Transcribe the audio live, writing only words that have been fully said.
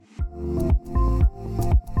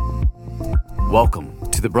Welcome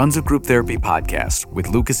to the Brunswick Group Therapy Podcast with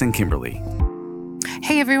Lucas and Kimberly.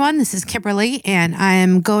 Hey everyone, this is Kimberly, and I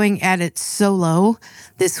am going at it solo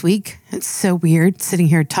this week. It's so weird sitting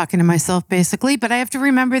here talking to myself basically, but I have to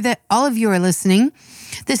remember that all of you are listening.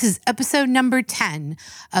 This is episode number 10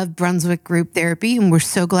 of Brunswick Group Therapy, and we're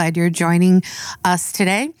so glad you're joining us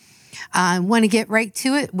today. I want to get right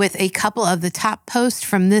to it with a couple of the top posts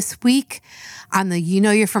from this week on the You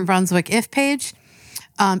Know You're from Brunswick If page.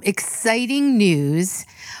 Exciting news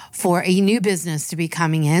for a new business to be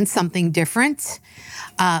coming in, something different.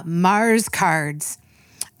 Mars cards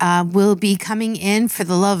will be coming in for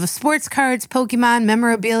the love of sports cards, Pokemon,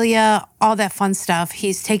 memorabilia, all that fun stuff.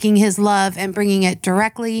 He's taking his love and bringing it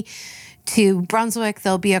directly to Brunswick.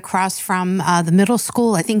 They'll be across from the middle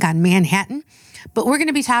school, I think on Manhattan. But we're going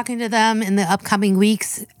to be talking to them in the upcoming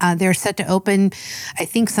weeks. They're set to open, I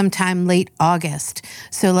think, sometime late August.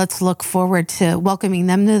 So let's look forward to welcoming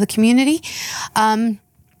them to the community.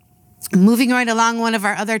 Moving right along, one of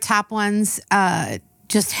our other top ones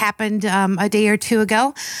just happened a day or two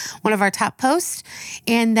ago, one of our top posts,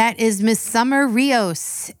 and that is Miss Summer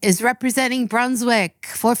Rios is representing Brunswick.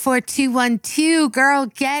 44212, girl,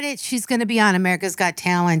 get it. She's going to be on America's Got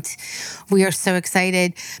Talent. We are so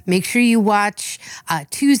excited. Make sure you watch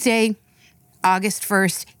Tuesday, August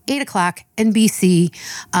 1st, 8 o'clock, NBC.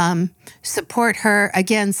 Support her.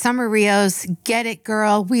 Again, Summer Rios, get it,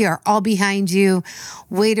 girl. We are all behind you.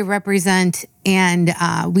 Way to represent. And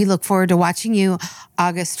we look forward to watching you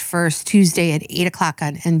August 1st, Tuesday at 8 o'clock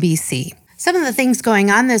on NBC. Some of the things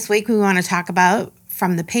going on this week we want to talk about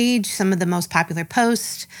from the page, some of the most popular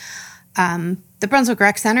posts. The Brunswick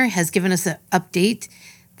Rec Center has given us an update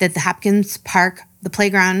that the Hopkins Park, the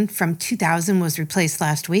playground from 2000, was replaced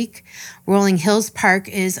last week. Rolling Hills Park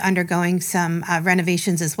is undergoing some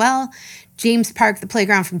renovations as well. James Park, the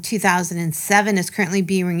playground from 2007, is currently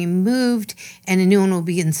being removed, and a new one will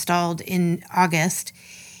be installed in August.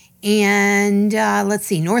 And let's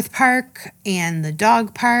see, North Park and the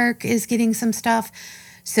dog park is getting some stuff.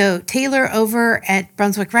 So Taylor over at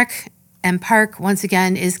Brunswick Rec and Park, once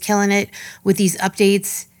again, is killing it with these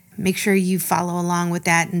updates. Make sure you follow along with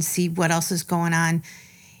that and see what else is going on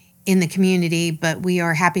in the community. But we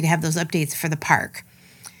are happy to have those updates for the park.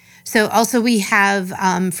 So also we have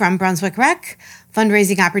from Brunswick Rec,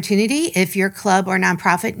 fundraising opportunity. If your club or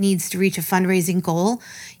nonprofit needs to reach a fundraising goal,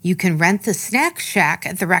 you can rent the snack shack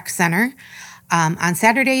at the rec center. On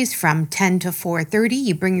Saturdays from 10 to 4:30,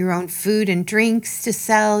 you bring your own food and drinks to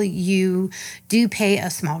sell. You do pay a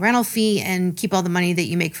small rental fee and keep all the money that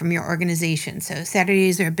you make from your organization. So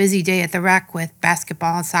Saturdays are a busy day at the rec with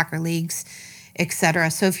basketball and soccer leagues, etc.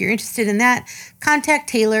 So if you're interested in that, contact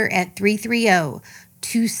Taylor at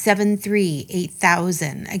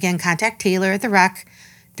 330-273-8000. Again, contact Taylor at the rec,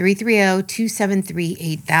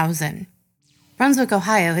 330-273-8000. Brunswick,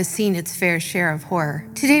 Ohio has seen its fair share of horror.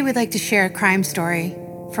 Today we'd like to share a crime story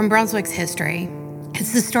from Brunswick's history.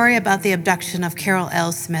 It's the story about the abduction of Carol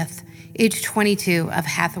L. Smith, age 22, of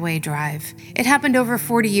Hathaway Drive. It happened over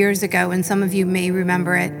 40 years ago, and some of you may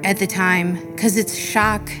remember it at the time because it's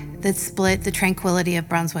shock that split the tranquility of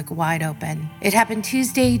Brunswick wide open. It happened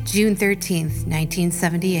Tuesday, June 13th,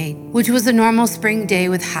 1978, which was a normal spring day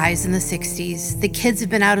with highs in the 60s. The kids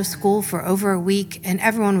had been out of school for over a week, and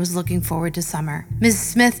everyone was looking forward to summer. Ms.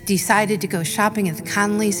 Smith decided to go shopping at the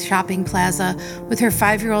Conley's Shopping Plaza with her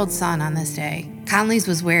 5-year-old son on this day. Conley's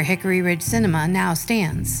was where Hickory Ridge Cinema now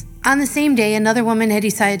stands. On the same day, another woman had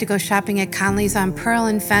decided to go shopping at Conley's on Pearl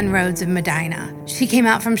and Fen Roads in Medina. She came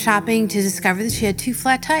out from shopping to discover that she had 2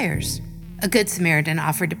 flat tires. A good Samaritan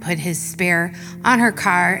offered to put his spare on her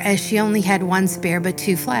car as she only had 1 spare but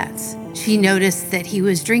 2 flats. She noticed that he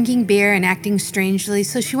was drinking beer and acting strangely,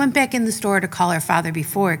 so she went back in the store to call her father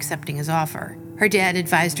before accepting his offer. Her dad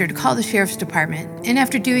advised her to call the sheriff's department, and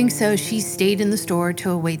after doing so, she stayed in the store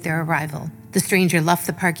to await their arrival. The stranger left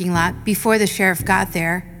the parking lot before the sheriff got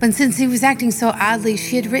there, but since he was acting so oddly,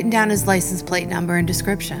 she had written down his license plate number and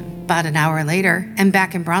description. About an hour later, and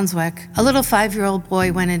back in Brunswick, a little 5-year-old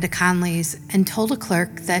boy went into Conley's and told a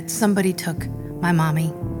clerk that somebody took my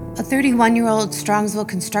mommy. A 31-year-old Strongsville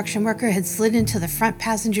construction worker had slid into the front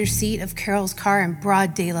passenger seat of Carol's car in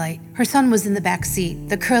broad daylight. Her son was in the back seat.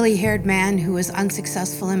 The curly-haired man, who was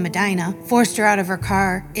unsuccessful in Medina, forced her out of her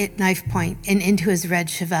car at knife point and into his red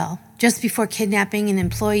Chevelle. Just before kidnapping, an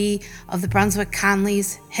employee of the Brunswick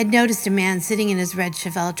Conleys had noticed a man sitting in his red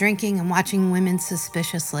Chevelle drinking and watching women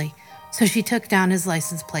suspiciously. So she took down his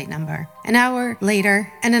license plate number. An hour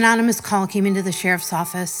later, an anonymous call came into the sheriff's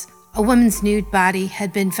office. A woman's nude body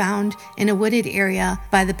had been found in a wooded area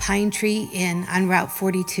by the Pine Tree Inn on Route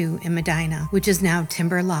 42 in Medina, which is now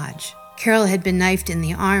Timber Lodge. Carol had been knifed in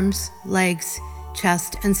the arms, legs,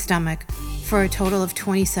 chest, and stomach for a total of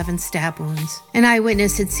 27 stab wounds. An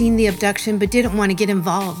eyewitness had seen the abduction but didn't want to get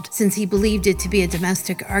involved since he believed it to be a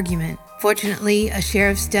domestic argument. Fortunately, a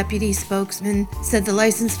sheriff's deputy spokesman said the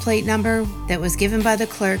license plate number that was given by the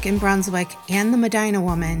clerk in Brunswick and the Medina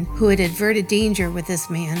woman who had averted danger with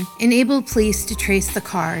this man enabled police to trace the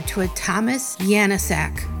car to a Thomas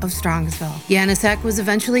Yanasak of Strongsville. Yanasak was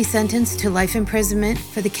eventually sentenced to life imprisonment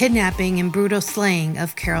for the kidnapping and brutal slaying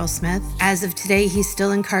of Carol Smith. As of today, he's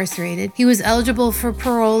still incarcerated. He was eligible for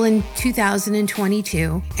parole in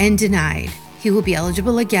 2022 and denied. He will be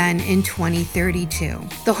eligible again in 2032.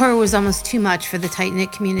 The horror was almost too much for the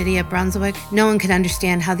tight-knit community of Brunswick. No one could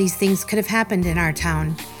understand how these things could have happened in our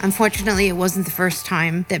town. Unfortunately, it wasn't the first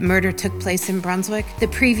time that murder took place in Brunswick. The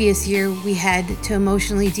previous year, we had to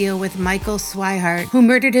emotionally deal with Michael Swihart, who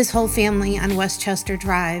murdered his whole family on Westchester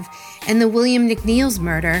Drive, and the William McNeil's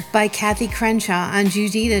murder by Kathy Crenshaw on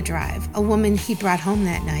Judita Drive, a woman he brought home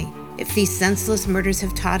that night. If these senseless murders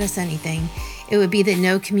have taught us anything, it would be that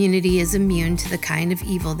no community is immune to the kind of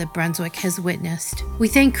evil that Brunswick has witnessed. We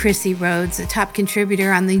thank Chrissy Rhodes, a top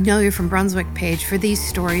contributor on the Know You're From Brunswick page, for these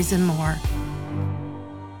stories and more.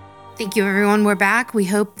 Thank you, everyone. We're back. We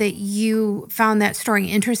hope that you found that story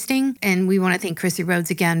interesting, and we want to thank Chrissy Rhodes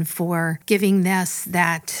again for giving us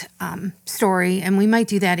that story, and we might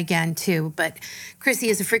do that again, too. But Chrissy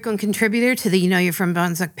is a frequent contributor to the You Know You're From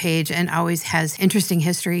Brunswick page and always has interesting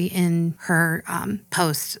history in her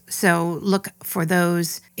posts. So look for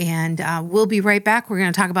those, and we'll be right back. We're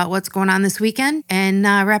going to talk about what's going on this weekend and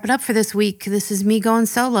wrap it up for this week. This is me going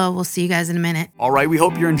solo. We'll see you guys in a minute. All right, we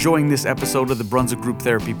hope you're enjoying this episode of the Brunswick Group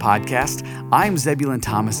Therapy Podcast. I'm Zebulon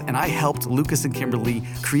Thomas, and I helped Lucas and Kimberly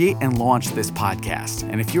create and launch this podcast.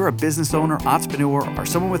 And if you're a business owner, entrepreneur, or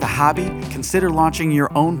someone with a hobby, consider launching your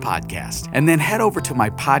own podcast. And then head over to my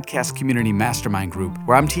podcast community mastermind group,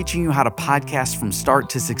 where I'm teaching you how to podcast from start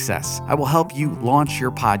to success. I will help you launch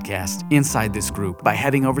your podcast inside this group by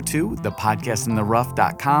heading over to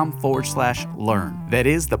thepodcastintherough.com/learn. That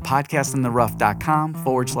is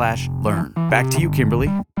thepodcastintherough.com/learn. Back to you, Kimberly.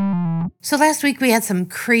 So last week we had some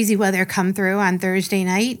crazy weather come through on Thursday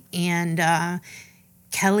night, and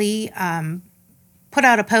Kelly put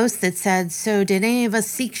out a post that said, so did any of us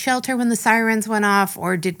seek shelter when the sirens went off,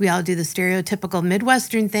 or did we all do the stereotypical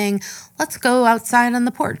Midwestern thing? Let's go outside on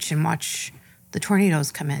the porch and watch the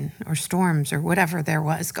tornadoes come in, or storms, or whatever there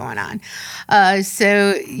was going on.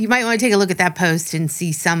 So you might want to take a look at that post and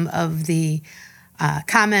see some of the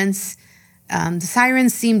comments. The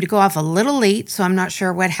sirens seemed to go off a little late, so I'm not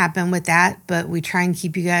sure what happened with that, but we try and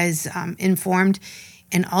keep you guys informed.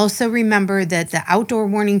 And also remember that the outdoor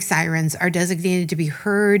warning sirens are designated to be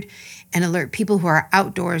heard and alert people who are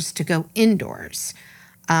outdoors to go indoors.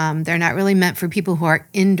 They're not really meant for people who are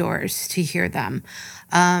indoors to hear them.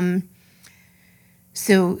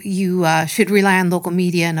 So you should rely on local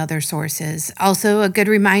media and other sources. Also, a good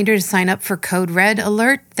reminder to sign up for Code Red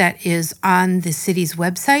Alert that is on the city's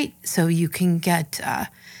website, so you can get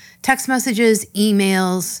text messages,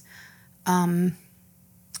 emails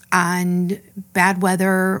on bad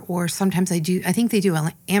weather, or sometimes I think they do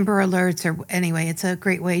Amber Alerts, or anyway, it's a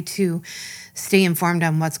great way to stay informed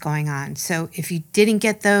on what's going on. So if you didn't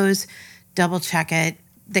get those, double check it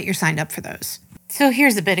that you're signed up for those. So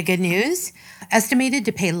here's a bit of good news. Estimated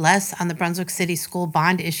to pay less on the Brunswick City School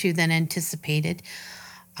bond issue than anticipated.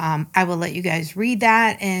 I will let you guys read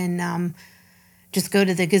that, and just go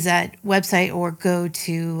to the Gazette website or go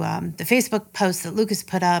to the Facebook post that Lucas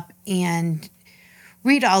put up and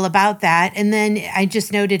read all about that. And then I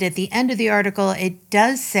just noted at the end of the article, it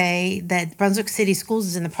does say that Brunswick City Schools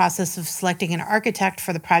is in the process of selecting an architect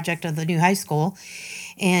for the project of the new high school.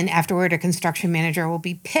 And afterward, a construction manager will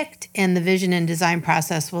be picked, and the vision and design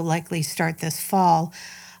process will likely start this fall.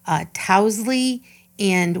 Towsley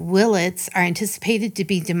and Willits are anticipated to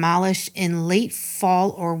be demolished in late fall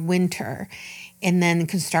or winter, and then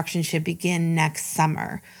construction should begin next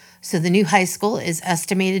summer. So the new high school is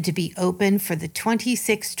estimated to be open for the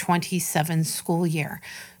 26-27 school year.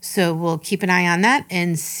 So we'll keep an eye on that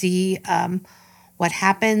and see what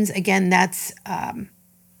happens. Again, that's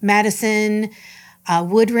Madison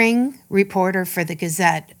Woodring, reporter for the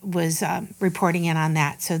Gazette, was reporting in on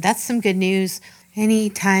that. So that's some good news.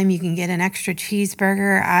 Anytime you can get an extra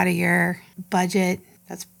cheeseburger out of your budget,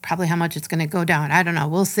 that's probably how much it's going to go down. I don't know.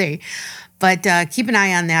 We'll see. But keep an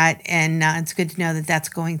eye on that, and it's good to know that that's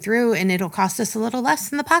going through, and it'll cost us a little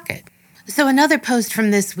less in the pocket. So another post from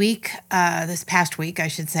this past week, I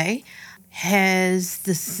should say, has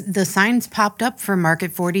the signs popped up for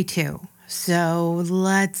Market 42. So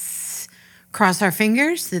let's cross our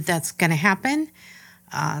fingers that that's going to happen.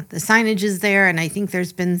 The signage is there, and I think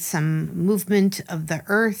there's been some movement of the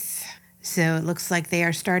earth. So it looks like they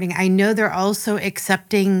are starting. I know they're also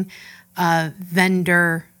accepting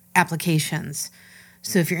vendor applications.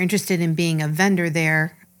 So if you're interested in being a vendor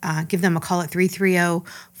there, give them a call at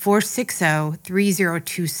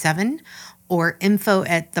 330-460-3027 or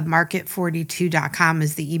info@themarket42.com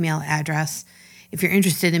is the email address. If you're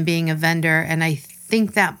interested in being a vendor, and I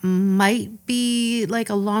think that might be like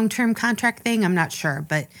a long-term contract thing. I'm not sure,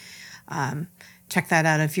 but check that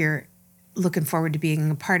out if you're looking forward to being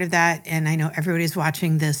a part of that. And I know everybody's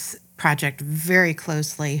watching this project very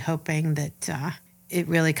closely, hoping that it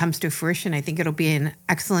really comes to fruition. I think it'll be an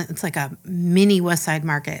excellent, it's like a mini West Side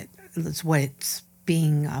Market. That's what it's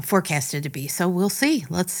being forecasted to be. So we'll see.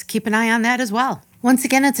 Let's keep an eye on that as well. Once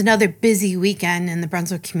again, it's another busy weekend in the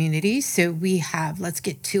Brunswick community. So we have, let's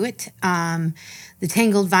get to it. The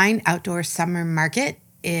Tangled Vine Outdoor Summer Market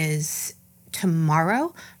is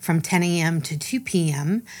tomorrow from 10 a.m. to 2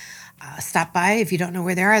 p.m. Stop by if you don't know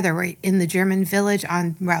where they are. They're right in the German Village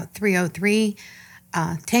on Route 303.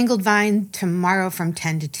 Tangled Vine tomorrow from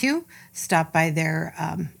 10 to 2. Stop by their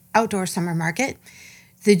outdoor summer market.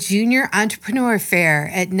 The Junior Entrepreneur Fair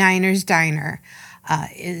at Niners Diner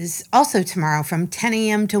is also tomorrow from 10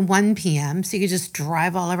 a.m. to 1 p.m. So you can just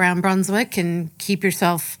drive all around Brunswick and keep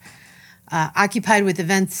yourself occupied with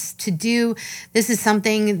events to do. This is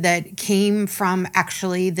something that came from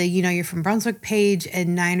actually the You're from Brunswick page,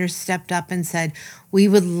 and Niners stepped up and said, we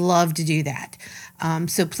would love to do that.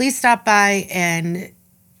 So please stop by and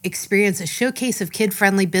experience a showcase of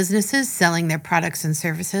kid-friendly businesses selling their products and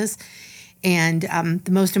services. And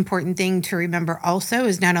the most important thing to remember also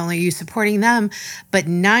is not only are you supporting them, but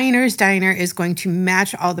Niners Diner is going to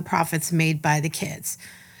match all the profits made by the kids.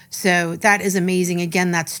 So that is amazing.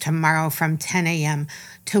 Again, that's tomorrow from 10 a.m.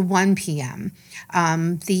 to 1 p.m.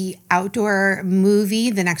 The outdoor movie,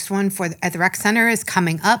 the next one at the Rec Center is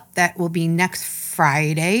coming up. That will be next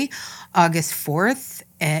Friday, August 4th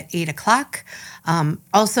at 8 o'clock.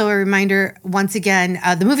 Also a reminder, once again,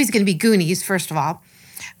 the movie's going to be Goonies, first of all.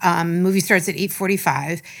 Movie starts at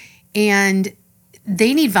 8:45, and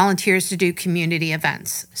they need volunteers to do community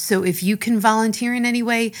events. So if you can volunteer in any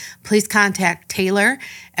way, please contact Taylor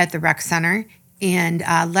at the Rec Center and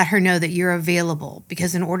let her know that you're available,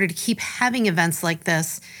 because in order to keep having events like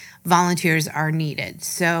this, volunteers are needed.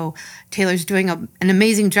 So Taylor's doing an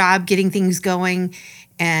amazing job getting things going,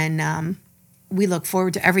 and we look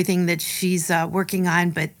forward to everything that she's working on.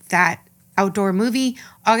 But that outdoor movie,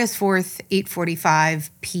 August 4th,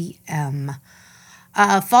 8:45 p.m.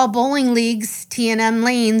 Fall bowling leagues, T&M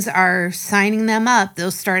lanes are signing them up. They'll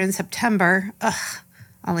start in September. I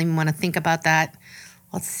don't even want to think about that.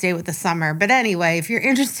 Let's stay with the summer. But anyway, if you're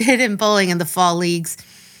interested in bowling in the fall leagues,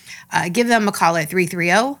 give them a call at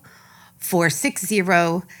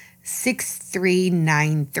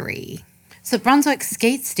 330-460-6393. So Brunswick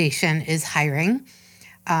Skate Station is hiring,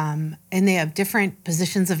 and they have different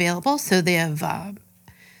positions available. So they have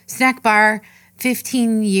snack bar,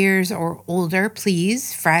 15 years or older,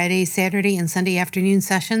 please. Friday, Saturday, and Sunday afternoon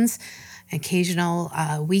sessions, occasional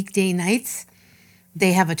weekday nights.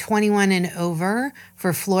 They have a 21 and over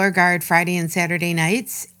for floor guard Friday and Saturday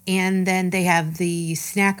nights. And then they have the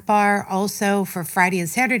snack bar also for Friday and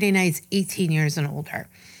Saturday nights, 18 years and older.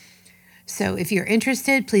 So if you're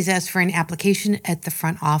interested, please ask for an application at the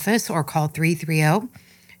front office or call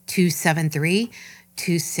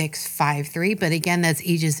 330-273-2653. But again, that's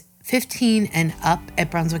ages 15 and up at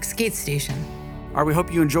Brunswick Skate Station. All right, we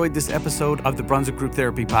hope you enjoyed this episode of the Brunswick Group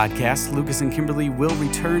Therapy Podcast. Lucas and Kimberly will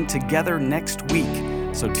return together next week,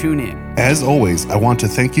 so tune in. As always, I want to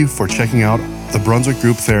thank you for checking out the Brunswick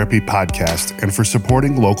Group Therapy Podcast and for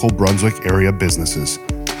supporting local Brunswick area businesses.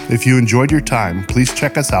 If you enjoyed your time, please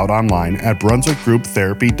check us out online at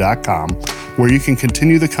brunswickgrouptherapy.com, where you can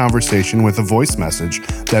continue the conversation with a voice message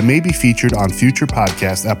that may be featured on future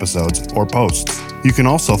podcast episodes or posts. You can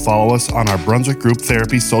also follow us on our Brunswick Group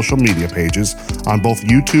Therapy social media pages on both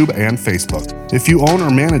YouTube and Facebook. If you own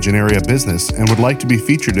or manage an area business and would like to be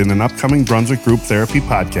featured in an upcoming Brunswick Group Therapy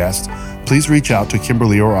podcast, please reach out to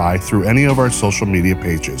Kimberly or I through any of our social media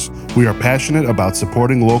pages. We are passionate about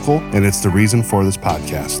supporting local, and it's the reason for this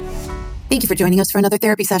podcast. Thank you for joining us for another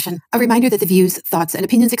therapy session. A reminder that the views, thoughts, and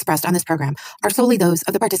opinions expressed on this program are solely those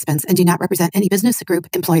of the participants and do not represent any business, group,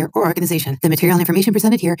 employer, or organization. The material and information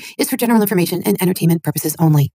presented here is for general information and entertainment purposes only.